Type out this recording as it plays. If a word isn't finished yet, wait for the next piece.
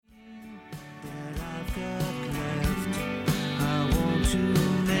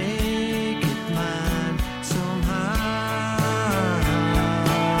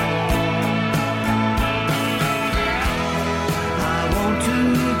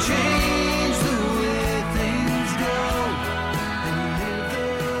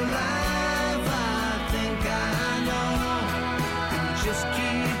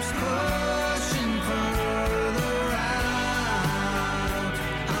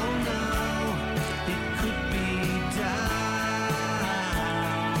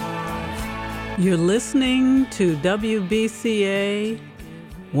You're listening to WBCA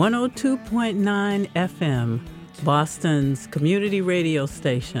 102.9 FM, Boston's community radio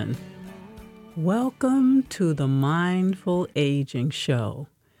station. Welcome to the Mindful Aging Show,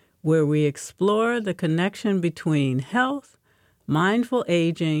 where we explore the connection between health, mindful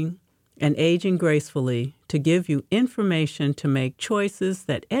aging, and aging gracefully to give you information to make choices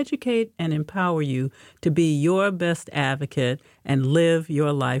that educate and empower you to be your best advocate and live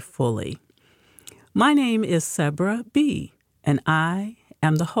your life fully. My name is Sebra B., and I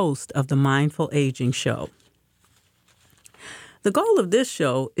am the host of the Mindful Aging Show. The goal of this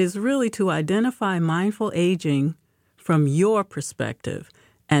show is really to identify mindful aging from your perspective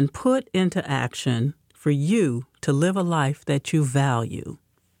and put into action for you to live a life that you value.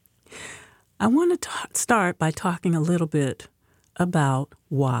 I want to start by talking a little bit about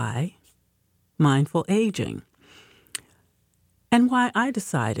why mindful aging and why I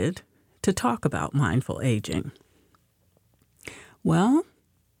decided to talk about mindful aging. Well,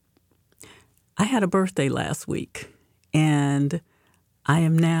 I had a birthday last week, and I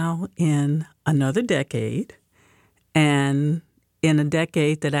am now in another decade, and in a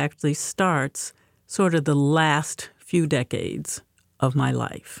decade that actually starts sort of the last few decades of my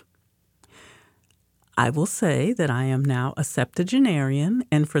life. I will say that I am now a septuagenarian,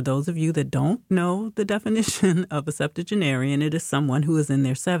 and for those of you that don't know the definition of a septuagenarian, it is someone who is in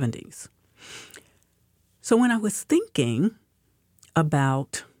their 70s. So when I was thinking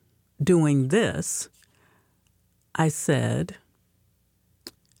about doing this, I said,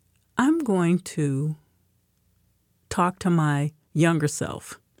 I'm going to talk to my younger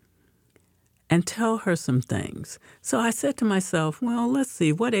self and tell her some things. So I said to myself, well, let's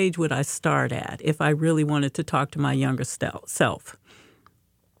see, what age would I start at if I really wanted to talk to my younger self?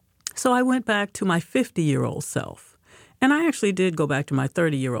 So I went back to my 50-year-old self. And I actually did go back to my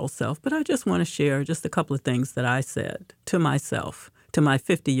 30-year-old self, but I just want to share just a couple of things that I said to myself, to my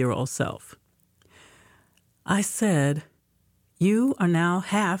 50-year-old self. I said, you are now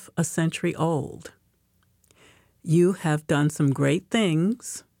half a century old. You have done some great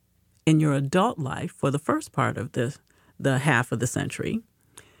things in your adult life for the first part of the half of the century.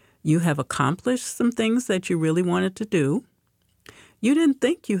 You have accomplished some things that you really wanted to do. You didn't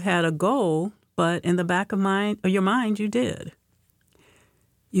think you had a goal, but in the back of your mind, you did.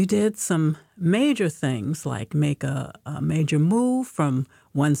 You did some major things like make a major move from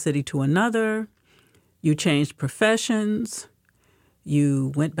one city to another. You changed professions.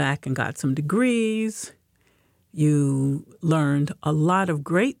 You went back and got some degrees. You learned a lot of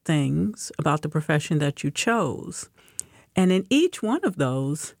great things about the profession that you chose. And in each one of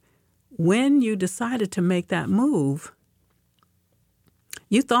those, when you decided to make that move,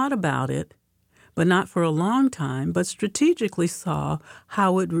 you thought about it, but not for a long time, but strategically saw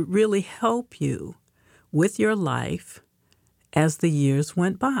how it would really help you with your life as the years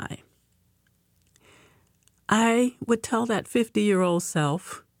went by. I would tell that 50-year-old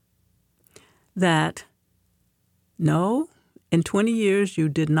self that no, in 20 years you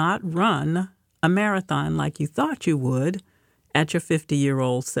did not run a marathon like you thought you would at your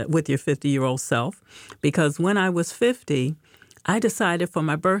 50-year-old with your 50-year-old self, because when I was 50, I decided for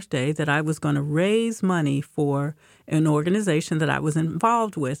my birthday that I was going to raise money for an organization that I was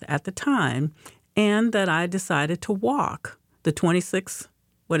involved with at the time, and that I decided to walk the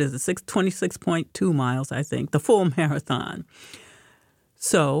 26.2 miles, I think, the full marathon.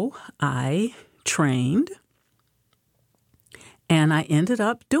 So I trained, and I ended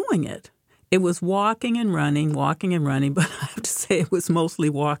up doing it. It was walking and running, but I have to say it was mostly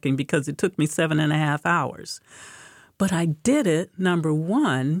walking because it took me 7.5 hours. But I did it, number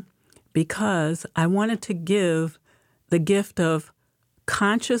one, because I wanted to give the gift of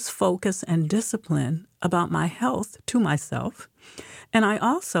conscious focus and discipline about my health to myself. And I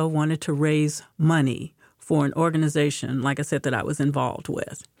also wanted to raise money for an organization, like I said, that I was involved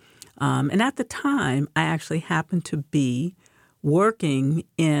with. And at the time, I actually happened to be working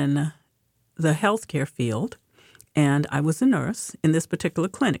in the healthcare field. And I was a nurse in this particular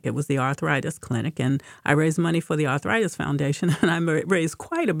clinic. It was the arthritis clinic, and I raised money for the Arthritis Foundation, and I raised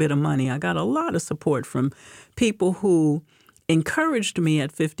quite a bit of money. I got a lot of support from people who encouraged me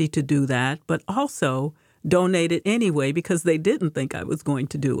at 50 to do that, but also donated anyway because they didn't think I was going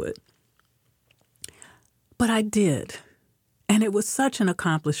to do it. But I did, and it was such an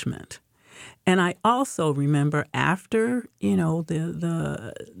accomplishment. And I also remember after,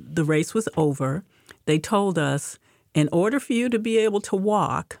 the race was over, they told us, in order for you to be able to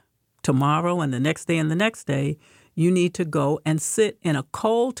walk tomorrow and the next day, you need to go and sit in a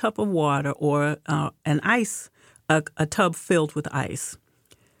cold tub of water or a tub filled with ice.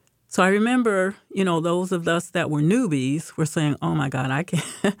 So I remember, those of us that were newbies were saying, "Oh my God,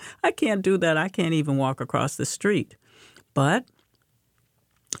 I can't do that. I can't even walk across the street." But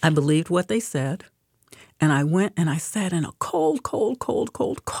I believed what they said, and I went and I sat in a cold, cold, cold,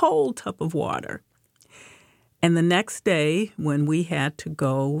 cold, cold tub of water. And the next day, when we had to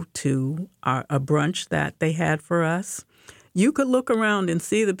go to a brunch that they had for us, you could look around and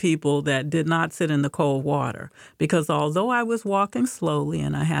see the people that did not sit in the cold water. Because although I was walking slowly,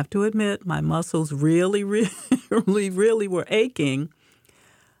 and I have to admit my muscles really, really, really were aching,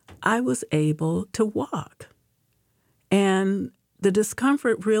 I was able to walk. And the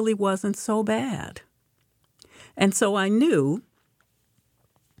discomfort really wasn't so bad. And so I knew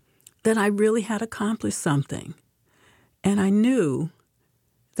that I really had accomplished something. And I knew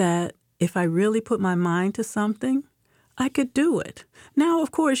that if I really put my mind to something, I could do it. Now,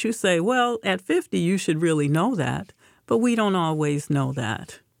 of course, you say, well, at 50, you should really know that. But we don't always know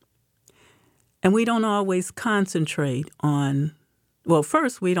that. And we don't always concentrate on, well,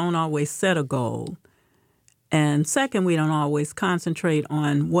 first, we don't always set a goal. And second, we don't always concentrate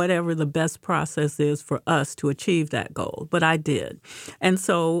on whatever the best process is for us to achieve that goal. But I did. And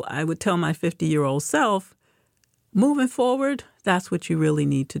so I would tell my 50-year-old self, moving forward, that's what you really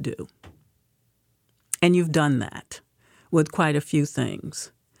need to do. And you've done that with quite a few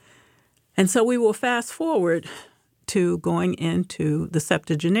things. And so we will fast forward to going into the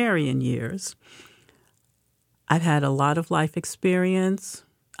septuagenarian years. I've had a lot of life experience.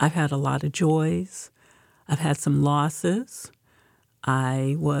 I've had a lot of joys. I've had some losses.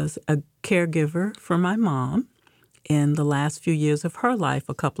 I was a caregiver for my mom in the last few years of her life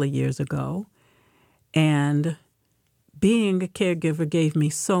a couple of years ago. And being a caregiver gave me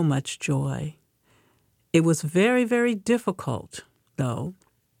so much joy. It was very, very difficult, though,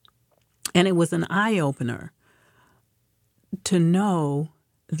 and it was an eye-opener to know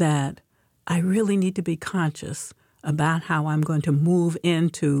that I really need to be conscious about how I'm going to move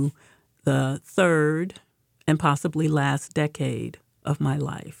into the third and possibly last decade of my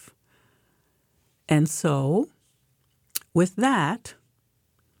life. And so, with that,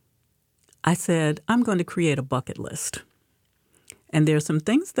 I said, I'm going to create a bucket list. And there's some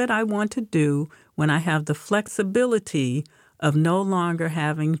things that I want to do when I have the flexibility of no longer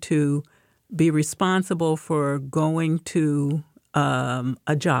having to be responsible for going to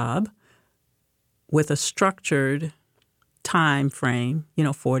a job with a structured time frame,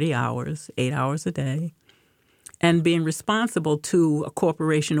 40 hours, 8 hours a day, and being responsible to a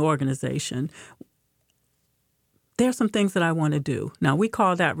corporation organization. There's some things that I want to do. Now, we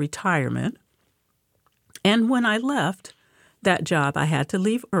call that retirement. And when I left that job, I had to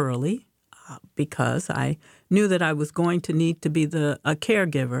leave early because I knew that I was going to need to be a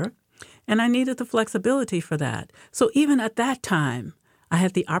caregiver, and I needed the flexibility for that. So even at that time, I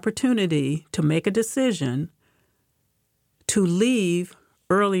had the opportunity to make a decision to leave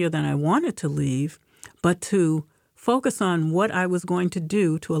earlier than I wanted to leave, but to focus on what I was going to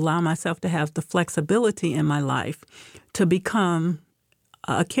do to allow myself to have the flexibility in my life to become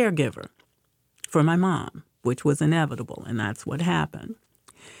a caregiver for my mom, which was inevitable, and that's what happened.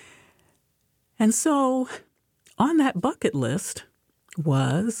 And so on that bucket list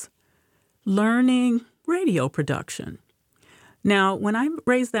was learning radio production. Now, when I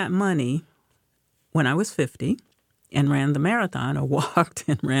raised that money when I was 50 and ran the marathon, or walked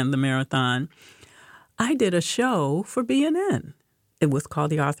and ran the marathon, I did a show for BNN. It was called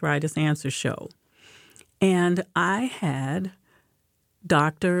the Arthritis Answer Show. And I had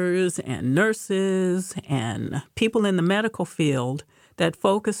doctors and nurses and people in the medical field that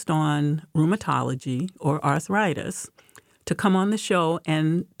focused on rheumatology or arthritis to come on the show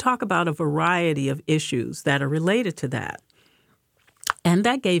and talk about a variety of issues that are related to that. And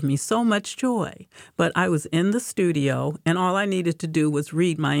that gave me so much joy. But I was in the studio, and all I needed to do was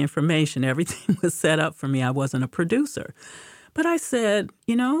read my information. Everything was set up for me. I wasn't a producer. But I said,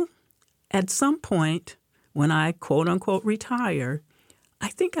 at some point when I, quote unquote, retire, I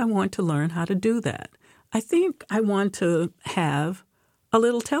think I want to learn how to do that. I think I want to have a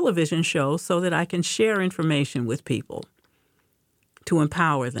little television show so that I can share information with people to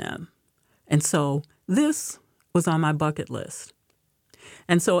empower them. And so this was on my bucket list.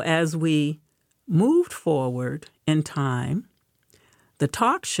 And so as we moved forward in time, the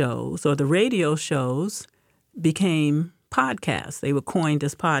talk shows or the radio shows became podcasts. They were coined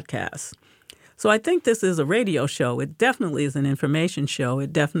as podcasts. So I think this is a radio show. It definitely is an information show.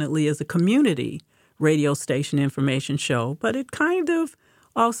 It definitely is a community radio station information show, but it kind of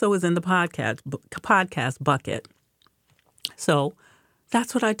also is in the podcast bucket. So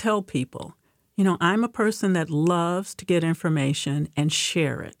that's what I tell people. I'm a person that loves to get information and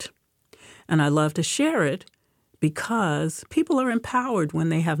share it. And I love to share it because people are empowered when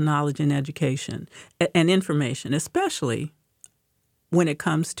they have knowledge and education and information, especially when it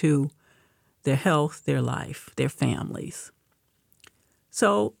comes to their health, their life, their families.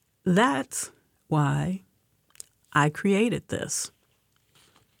 So that's why I created this.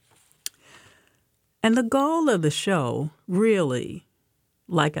 And the goal of the show really,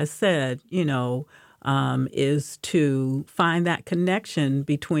 like I said, is to find that connection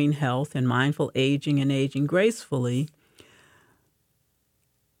between health and mindful aging and aging gracefully.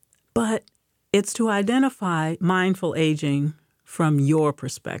 But it's to identify mindful aging from your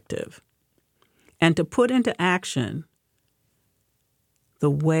perspective and to put into action the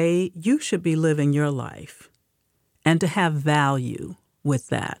way you should be living your life and to have value with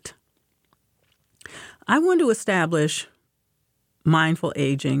that. I want to establish mindful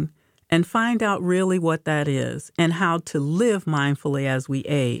aging and find out really what that is and how to live mindfully as we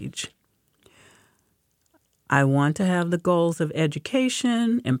age. I want to have the goals of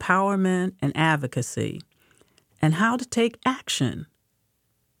education, empowerment, and advocacy, and how to take action.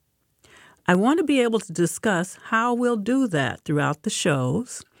 I want to be able to discuss how we'll do that throughout the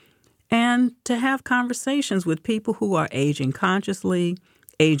shows and to have conversations with people who are aging consciously,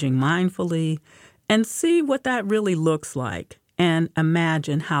 aging mindfully, and see what that really looks like and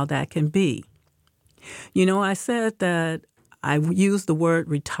imagine how that can be. I said that I use the word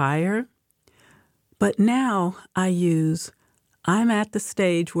retire, but now I'm at the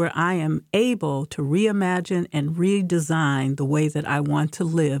stage where I am able to reimagine and redesign the way that I want to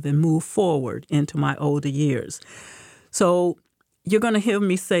live and move forward into my older years. So you're going to hear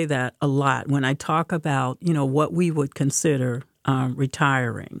me say that a lot when I talk about, what we would consider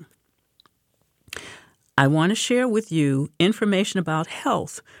retiring. I want to share with you information about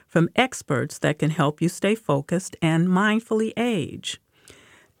health from experts that can help you stay focused and mindfully age.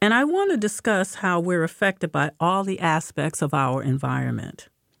 And I want to discuss how we're affected by all the aspects of our environment.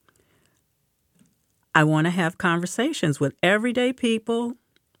 I want to have conversations with everyday people,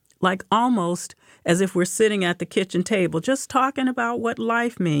 like almost as if we're sitting at the kitchen table, just talking about what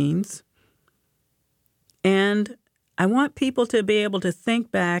life means. And I want people to be able to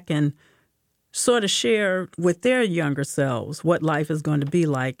think back and sort of share with their younger selves what life is going to be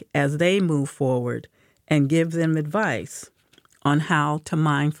like as they move forward and give them advice on how to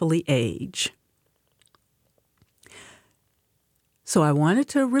mindfully age. So I wanted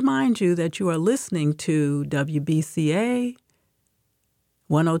to remind you that you are listening to WBCA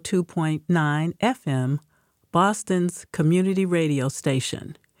 102.9 FM, Boston's community radio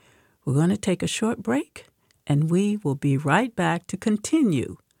station. We're going to take a short break, and we will be right back to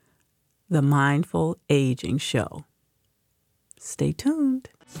continue the Mindful Aging Show. Stay tuned.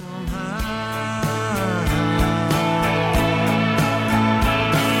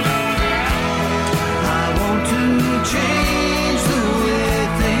 Change the way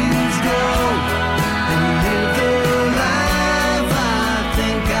things go and live the life I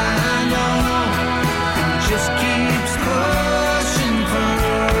think I know, and just keeps pushing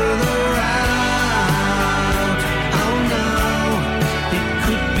further out. Oh no, it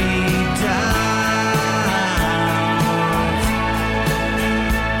could be doubt.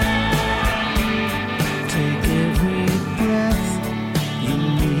 Take every breath you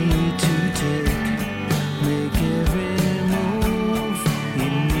need to take. Make every move you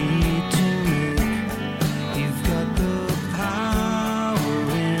need to make. You've got the power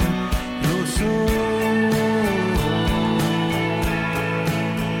in your soul.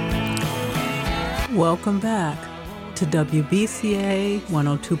 Welcome back to WBCA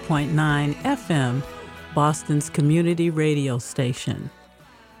 102.9 FM, Boston's community radio station.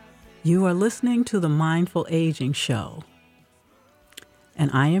 You are listening to the Mindful Aging Show,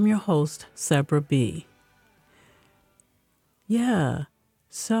 and I am your host, Sebra B. Yeah,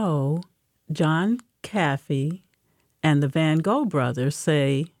 so John Caffey and the Van Gogh brothers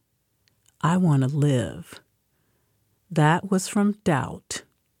say, I want to live. That was from Doubt,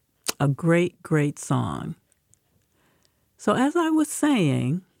 a great, great song. So as I was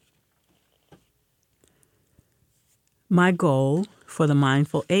saying, my goal for the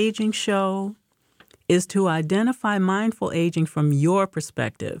Mindful Aging Show is to identify mindful aging from your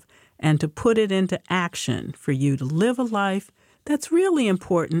perspective and to put it into action for you to live a life that's really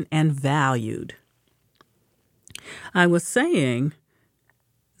important and valued. I was saying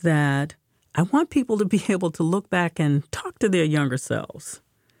that I want people to be able to look back and talk to their younger selves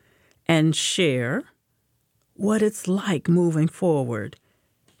and share what it's like moving forward,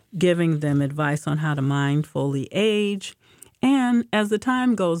 giving them advice on how to mindfully age. And as the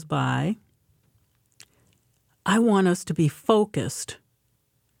time goes by, I want us to be focused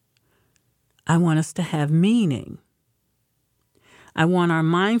I want us to have meaning. I want our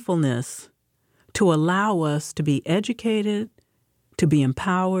mindfulness to allow us to be educated, to be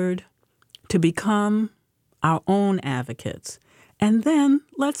empowered, to become our own advocates. And then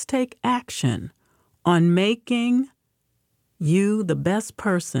let's take action on making you the best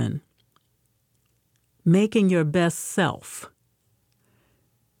person, making your best self,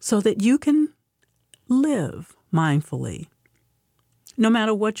 so that you can live mindfully, no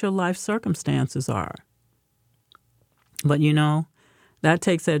matter what your life circumstances are. But that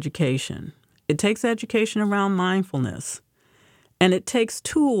takes education. It takes education around mindfulness. And it takes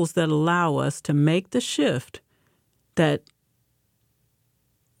tools that allow us to make the shift that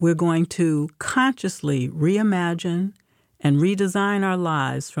we're going to consciously reimagine and redesign our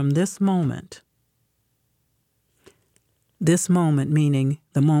lives from this moment. This moment meaning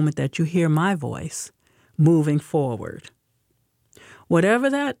the moment that you hear my voice moving forward. Whatever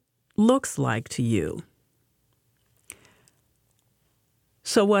that looks like to you.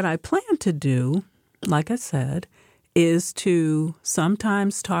 So what I plan to do, like I said, is to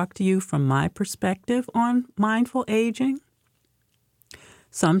sometimes talk to you from my perspective on mindful aging.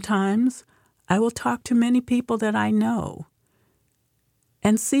 Sometimes I will talk to many people that I know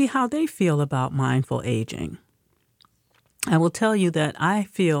and see how they feel about mindful aging. I will tell you that I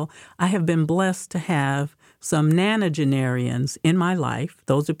feel I have been blessed to have some nonagenarians in my life.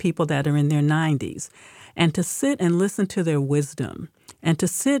 Those are people that are in their 90s. And to sit and listen to their wisdom and to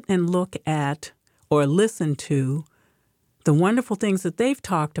sit and look at or listen to the wonderful things that they've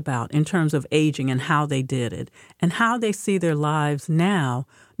talked about in terms of aging and how they did it and how they see their lives now,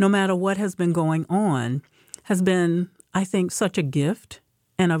 no matter what has been going on, has been, I think, such a gift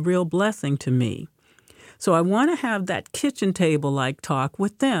and a real blessing to me. So I want to have that kitchen table-like talk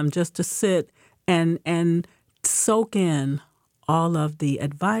with them just to sit and soak in all of the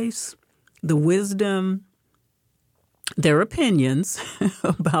advice, the wisdom, their opinions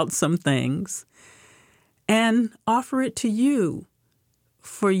about some things, and offer it to you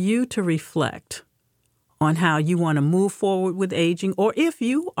for you to reflect on how you want to move forward with aging, or if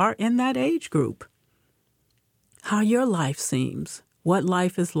you are in that age group, how your life seems, what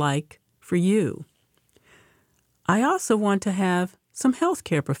life is like for you. I also want to have some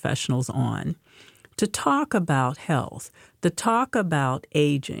healthcare professionals on to talk about health, to talk about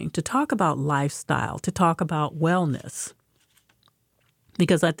aging, to talk about lifestyle, to talk about wellness,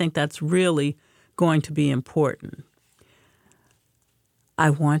 because I think that's really going to be important. I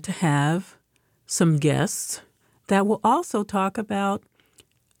want to have some guests that will also talk about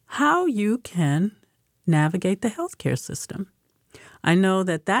how you can navigate the healthcare system. I know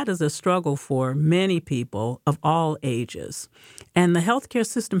that that is a struggle for many people of all ages. And the healthcare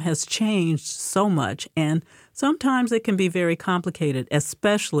system has changed so much, and sometimes it can be very complicated,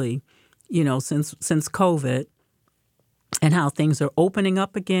 especially, since COVID and how things are opening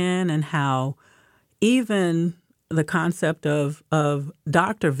up again and how even the concept of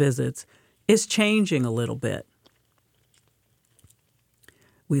doctor visits is changing a little bit.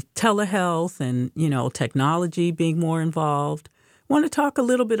 With telehealth and, technology being more involved, I want to talk a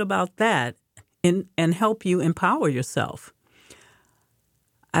little bit about that and help you empower yourself.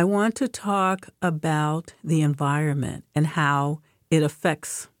 I want to talk about the environment and how it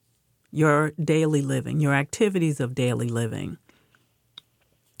affects your daily living, your activities of daily living.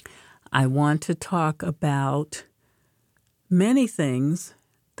 I want to talk about many things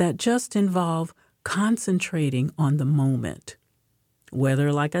that just involve concentrating on the moment.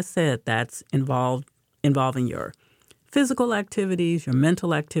 Whether, like I said, that's involving your physical activities, your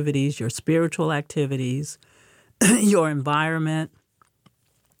mental activities, your spiritual activities, your environment.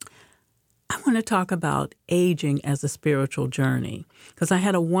 I want to talk about aging as a spiritual journey because I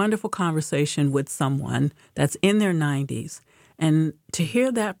had a wonderful conversation with someone that's in their 90s. And to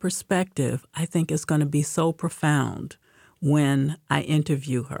hear that perspective, I think is going to be so profound when I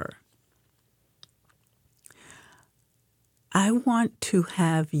interview her. I want to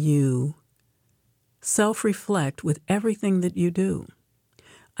have you self-reflect with everything that you do.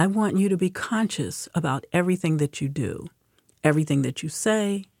 I want you to be conscious about everything that you do, everything that you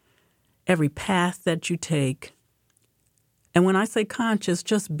say, every path that you take. And when I say conscious,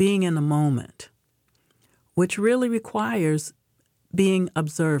 just being in the moment, which really requires being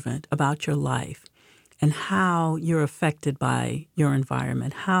observant about your life and how you're affected by your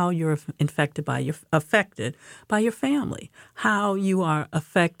environment, how you're affected by your family, how you are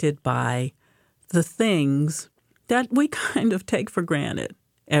affected by the things that we kind of take for granted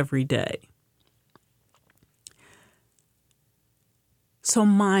every day. So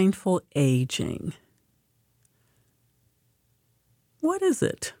mindful aging. What is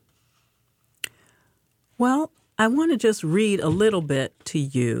it? Well, I want to just read a little bit to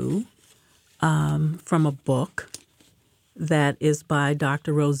you from a book that is by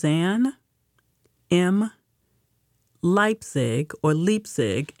Dr. Roseanne M. Leipzig,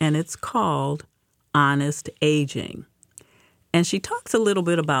 and it's called Honest Aging. And she talks a little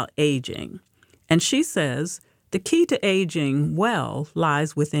bit about aging. And she says, the key to aging well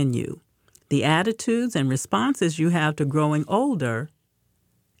lies within you. The attitudes and responses you have to growing older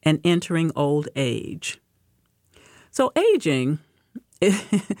and entering old age. So aging,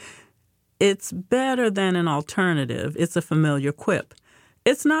 it's better than an alternative. It's a familiar quip.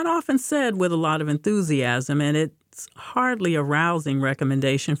 It's not often said with a lot of enthusiasm, and it's hardly a rousing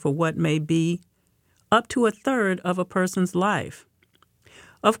recommendation for what may be up to a third of a person's life.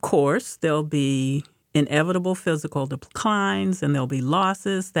 Of course, there'll be inevitable physical declines and there'll be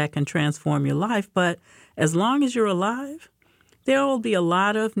losses that can transform your life, but as long as you're alive, there will be a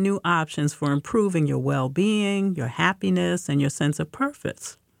lot of new options for improving your well-being, your happiness, and your sense of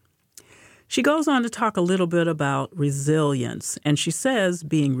purpose. She goes on to talk a little bit about resilience, and she says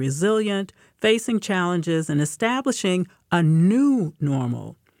being resilient, facing challenges, and establishing a new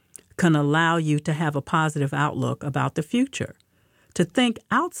normal can allow you to have a positive outlook about the future, to think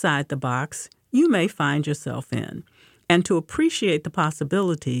outside the box you may find yourself in, and to appreciate the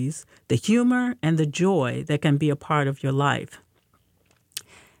possibilities, the humor, and the joy that can be a part of your life.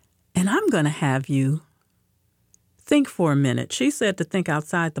 And I'm going to have you think for a minute. She said to think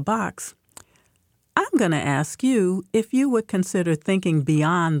outside the box. I'm going to ask you if you would consider thinking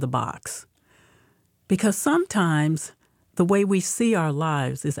beyond the box. Because sometimes the way we see our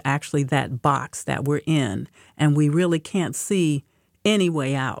lives is actually that box that we're in, and we really can't see any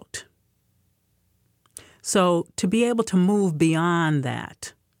way out. So to be able to move beyond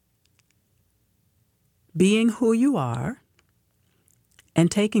that, being who you are and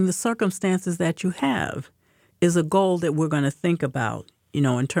taking the circumstances that you have is a goal that we're going to think about,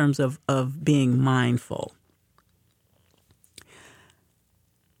 in terms of being mindful.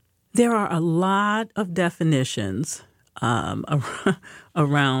 There are a lot of definitions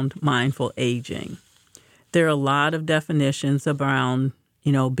around mindful aging. There are a lot of definitions around,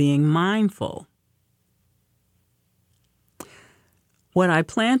 being mindful. What I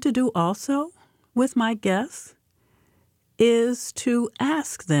plan to do also with my guests is to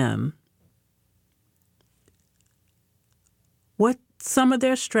ask them what some of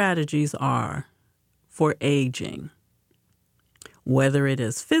their strategies are for aging, whether it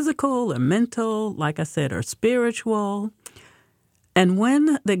is physical or mental, like I said, or spiritual. And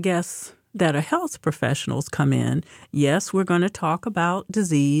when the guests that are health professionals come in, yes, we're going to talk about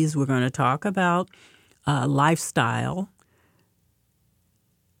disease, we're going to talk about lifestyle,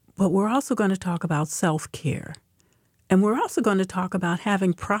 but we're also going to talk about self-care. And we're also going to talk about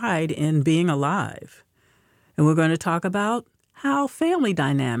having pride in being alive. And we're going to talk about how family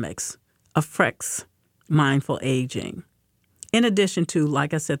dynamics affects mindful aging. In addition to,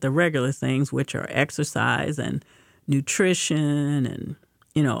 like I said, the regular things, which are exercise and nutrition and,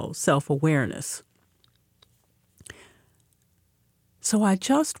 self-awareness. So I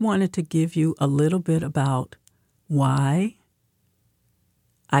just wanted to give you a little bit about why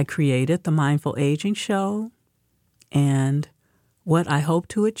I created the Mindful Aging Show and what I hope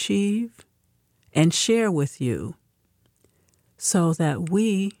to achieve and share with you so that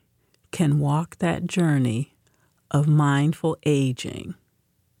we can walk that journey of mindful aging.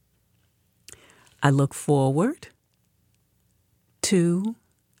 I look forward to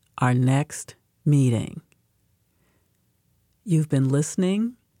our next meeting. You've been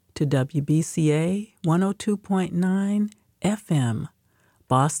listening to WBCA 102.9 FM,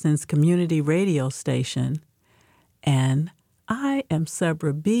 Boston's community radio station, and I am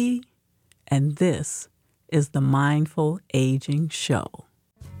Sebra B., and this is the Mindful Aging Show.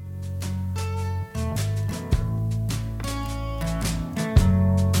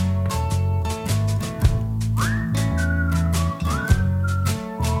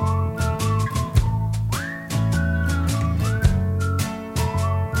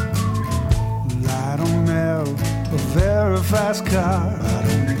 I don't have a very fast car. I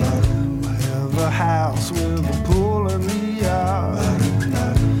have a house with a pool in the yard.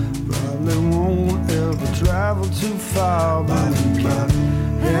 Probably won't ever travel too far, but I can't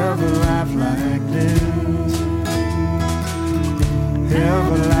have a life like this.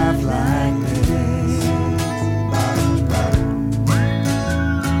 Have a life